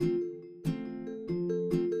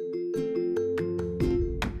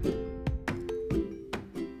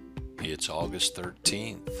August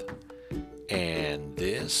 13th, and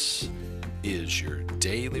this is your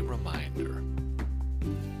daily reminder.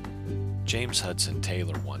 James Hudson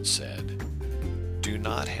Taylor once said, "Do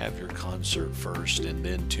not have your concert first and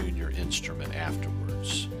then tune your instrument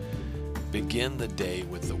afterwards. Begin the day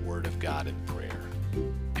with the Word of God in prayer,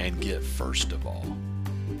 and get first of all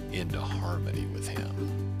into harmony with Him."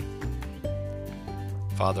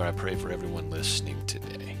 Father, I pray for everyone listening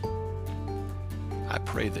today. I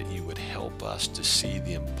pray that you would help us to see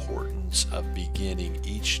the importance of beginning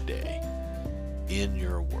each day in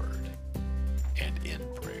your word and in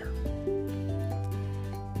prayer.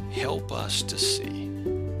 Help us to see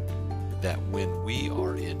that when we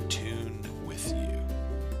are in tune with you,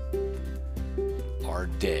 our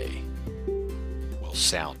day will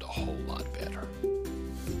sound a whole lot better.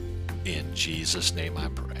 In Jesus' name I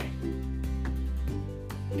pray.